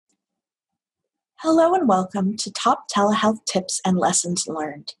Hello and welcome to Top Telehealth Tips and Lessons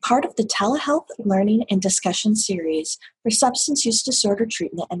Learned, part of the Telehealth Learning and Discussion Series for substance use disorder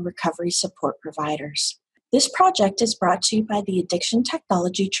treatment and recovery support providers. This project is brought to you by the Addiction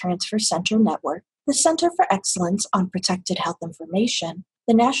Technology Transfer Center Network, the Center for Excellence on Protected Health Information,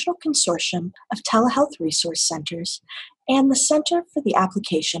 the National Consortium of Telehealth Resource Centers, and the Center for the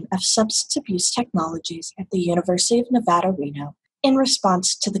Application of Substance Abuse Technologies at the University of Nevada, Reno, in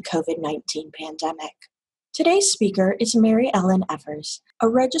response to the COVID-19 pandemic. Today's speaker is Mary Ellen Evers, a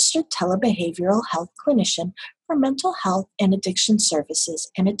registered telebehavioral health clinician for mental health and addiction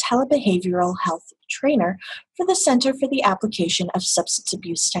services and a telebehavioral health trainer for the Center for the Application of Substance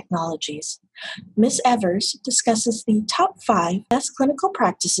Abuse Technologies. Ms. Evers discusses the top 5 best clinical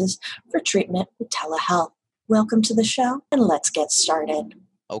practices for treatment with telehealth. Welcome to the show, and let's get started.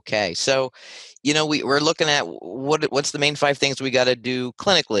 Okay, so we're looking at what's the main 5 things we got to do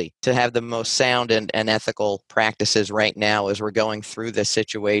clinically to have the most sound and ethical practices right now as we're going through this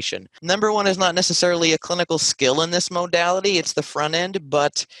situation. Number 1 is not necessarily a clinical skill in this modality, it's the front end,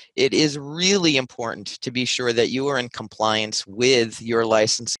 but it is really important to be sure that you are in compliance with your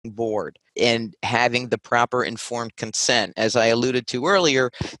licensing board and having the proper informed consent. As I alluded to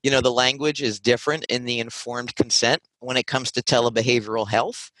earlier, the language is different in the informed consent when it comes to telebehavioral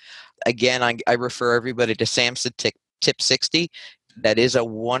health. Again, I refer everybody to SAMHSA Tip 60. That is a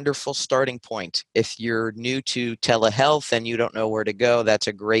wonderful starting point. If you're new to telehealth and you don't know where to go, that's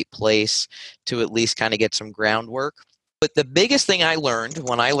a great place to at least kind of get some groundwork. But the biggest thing I learned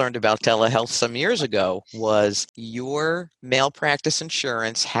when I learned about telehealth some years ago was your malpractice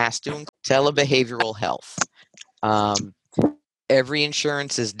insurance has to include telebehavioral health. Every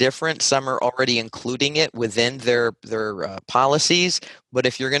insurance is different. Some are already including it within their policies. But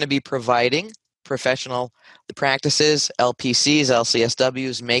if you're going to be providing professional practices, LPCs,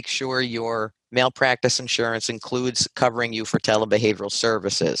 LCSWs, make sure your malpractice insurance includes covering you for telebehavioral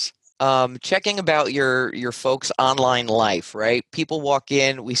services. Checking about your folks' online life, right? People walk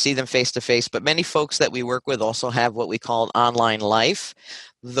in, we see them face to face, but many folks that we work with also have what we call an online life.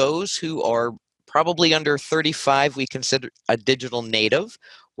 Those who are probably under 35, we consider a digital native,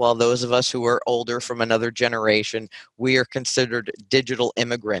 while those of us who are older from another generation, we are considered digital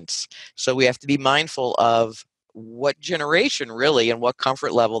immigrants. So we have to be mindful of what generation really and what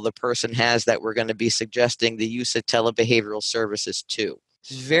comfort level the person has that we're going to be suggesting the use of telebehavioral services to.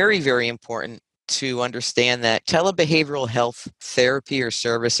 It's very, very important to understand that telebehavioral health therapy or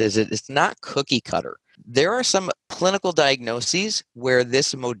services, it's not cookie cutter. There are some clinical diagnoses where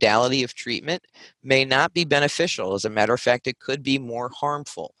this modality of treatment may not be beneficial. As a matter of fact, it could be more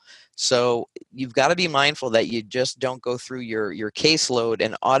harmful. So you've got to be mindful that you just don't go through your caseload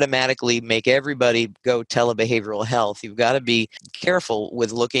and automatically make everybody go telebehavioral health. You've got to be careful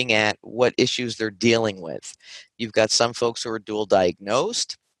with looking at what issues they're dealing with. You've got some folks who are dual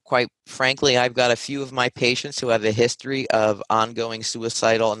diagnosed. Quite frankly, I've got a few of my patients who have a history of ongoing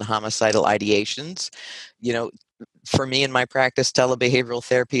suicidal and homicidal ideations. For me in my practice, telebehavioral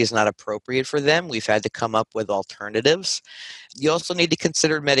therapy is not appropriate for them. We've had to come up with alternatives. You also need to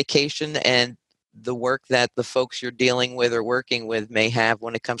consider medication and the work that the folks you're dealing with or working with may have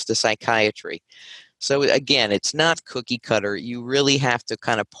when it comes to psychiatry. So again, it's not cookie cutter. You really have to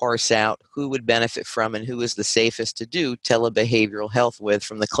kind of parse out who would benefit from and who is the safest to do telebehavioral health with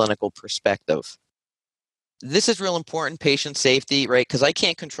from the clinical perspective. This is real important, patient safety, right? Because I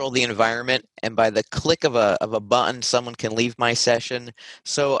can't control the environment, and by the click of a button, someone can leave my session.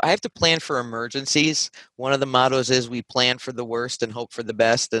 So I have to plan for emergencies. One of the mottos is we plan for the worst and hope for the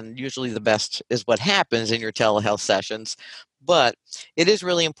best, and usually the best is what happens in your telehealth sessions. But it is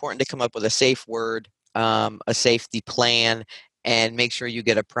really important to come up with a safe word, a safety plan, and make sure you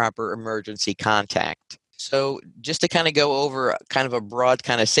get a proper emergency contact. So just to kind of go over kind of a broad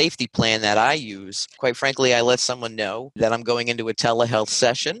kind of safety plan that I use, quite frankly, I let someone know that I'm going into a telehealth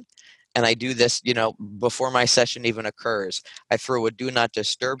session. And I do this, before my session even occurs. I throw a do not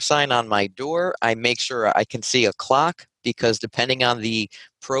disturb sign on my door. I make sure I can see a clock because depending on the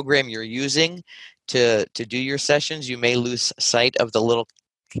program you're using to do your sessions, you may lose sight of the little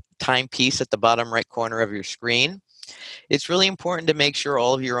timepiece at the bottom right corner of your screen. It's really important to make sure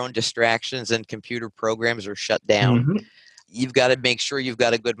all of your own distractions and computer programs are shut down. Mm-hmm. You've got to make sure you've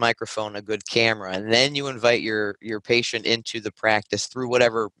got a good microphone, a good camera, and then you invite your patient into the practice through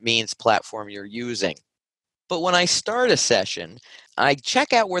whatever means platform you're using. But when I start a session, I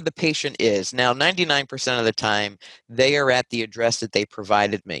check out where the patient is. Now, 99% of the time, they are at the address that they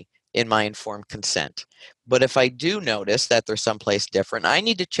provided me in my informed consent. But if I do notice that they're someplace different, I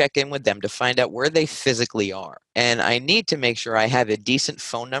need to check in with them to find out where they physically are. And I need to make sure I have a decent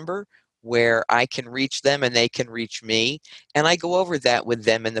phone number where I can reach them and they can reach me. And I go over that with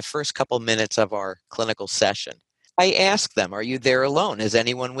them in the first couple minutes of our clinical session. I ask them, are you there alone? Is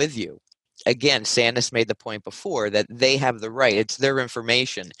anyone with you? Again, Sandus made the point before that they have the right. It's their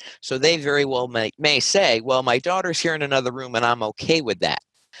information. So they very well may say, well, my daughter's here in another room and I'm okay with that.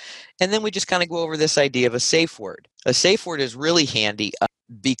 And then we just kind of go over this idea of a safe word. A safe word is really handy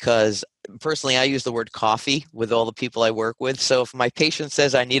because personally I use the word coffee with all the people I work with. So if my patient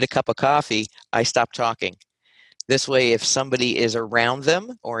says I need a cup of coffee, I stop talking. This way, if somebody is around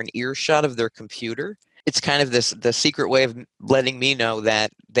them or an earshot of their computer, it's kind of the secret way of letting me know that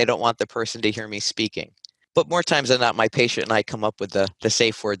they don't want the person to hear me speaking. But more times than not, my patient and I come up with the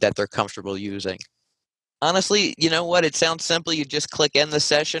safe word that they're comfortable using. Honestly, you know what? It sounds simple. You just click end the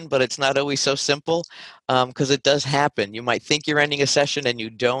session, but it's not always so simple because it does happen. You might think you're ending a session and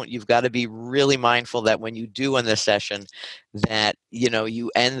you don't. You've got to be really mindful that when you do end the session, that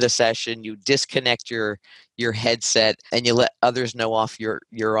you end the session, you disconnect your headset, and you let others know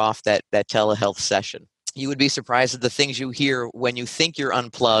you're off that telehealth session. You would be surprised at the things you hear when you think you're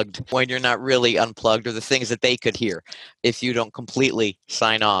unplugged, when you're not really unplugged, or the things that they could hear if you don't completely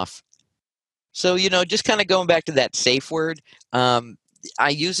sign off. So, just kind of going back to that safe word, I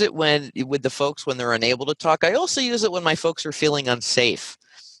use it with the folks when they're unable to talk. I also use it when my folks are feeling unsafe.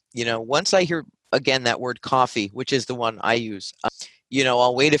 Once I hear, again, that word coffee, which is the one I use,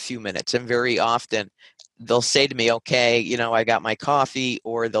 I'll wait a few minutes, and very often they'll say to me, okay, I got my coffee,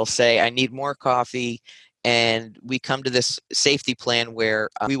 or they'll say, I need more coffee. And we come to this safety plan where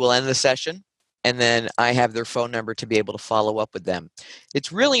we will end the session, and then I have their phone number to be able to follow up with them.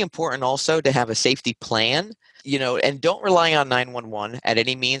 It's really important also to have a safety plan, and don't rely on 911 at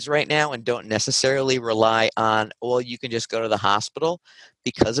any means right now, and don't necessarily rely on, well, you can just go to the hospital.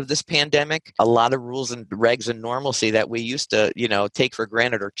 Because of this pandemic, a lot of rules and regs and normalcy that we used to, take for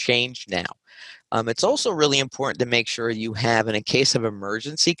granted are changed now. It's also really important to make sure you have in case of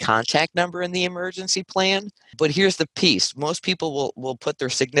emergency contact number in the emergency plan. But here's the piece. Most people will put their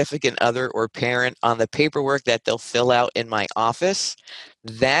significant other or parent on the paperwork that they'll fill out in my office.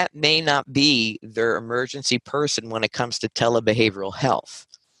 That may not be their emergency person when it comes to telebehavioral health.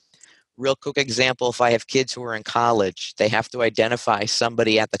 Real quick example, if I have kids who are in college, they have to identify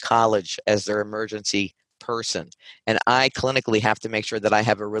somebody at the college as their emergency person. And I clinically have to make sure that I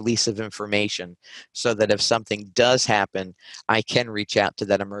have a release of information so that if something does happen, I can reach out to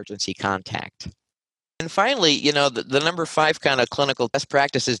that emergency contact. And finally, the number 5 kind of clinical best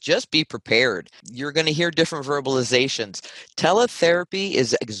practice is just be prepared. You're going to hear different verbalizations. Teletherapy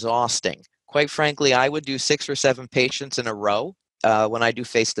is exhausting. Quite frankly, I would do 6 or 7 patients in a row. When I do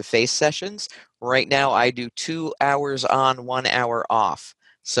face-to-face sessions. Right now, I do 2 hours on, 1 hour off.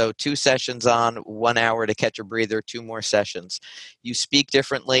 So 2 sessions on, 1 hour to catch a breather, 2 more sessions. You speak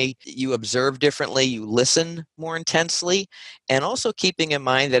differently, you observe differently, you listen more intensely, and also keeping in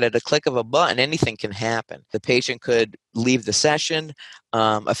mind that at a click of a button, anything can happen. The patient could leave the session,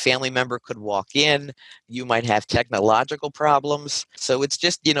 a family member could walk in, you might have technological problems. So it's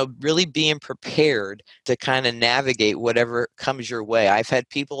just, really being prepared to kind of navigate whatever comes your way. I've had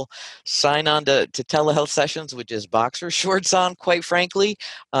people sign on to telehealth sessions with just boxer shorts on, quite frankly.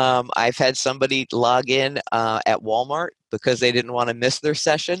 I've had somebody log in at Walmart because they didn't want to miss their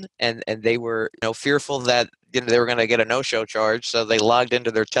session, and they were fearful that they were going to get a no-show charge, so they logged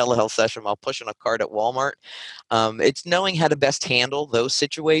into their telehealth session while pushing a cart at Walmart. It's knowing how to best handle those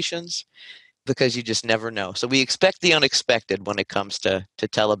situations because you just never know. So we expect the unexpected when it comes to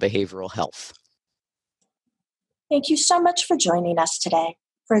telebehavioral health. Thank you so much for joining us today.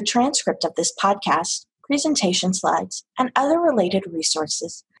 For a transcript of this podcast, presentation slides, and other related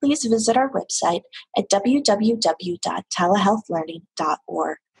resources, please visit our website at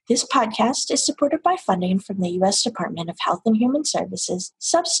www.telehealthlearning.org. This podcast is supported by funding from the U.S. Department of Health and Human Services,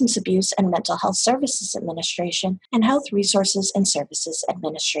 Substance Abuse and Mental Health Services Administration, and Health Resources and Services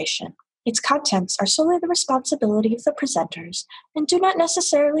Administration. Its contents are solely the responsibility of the presenters and do not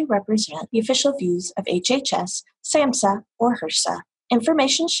necessarily represent the official views of HHS, SAMHSA, or HRSA.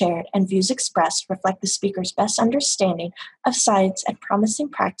 Information shared and views expressed reflect the speaker's best understanding of science and promising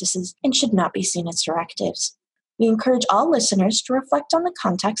practices and should not be seen as directives. We encourage all listeners to reflect on the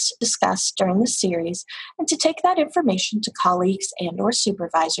context discussed during this series and to take that information to colleagues and/or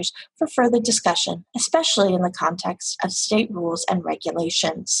supervisors for further discussion, especially in the context of state rules and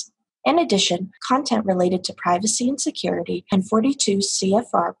regulations. In addition, content related to privacy and security and 42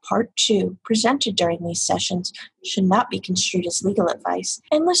 CFR Part 2 presented during these sessions should not be construed as legal advice,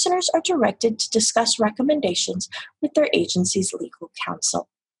 and listeners are directed to discuss recommendations with their agency's legal counsel.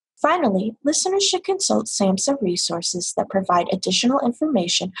 Finally, listeners should consult SAMHSA resources that provide additional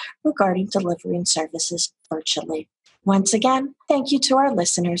information regarding delivering services virtually. Once again, thank you to our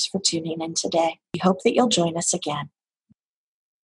listeners for tuning in today. We hope that you'll join us again.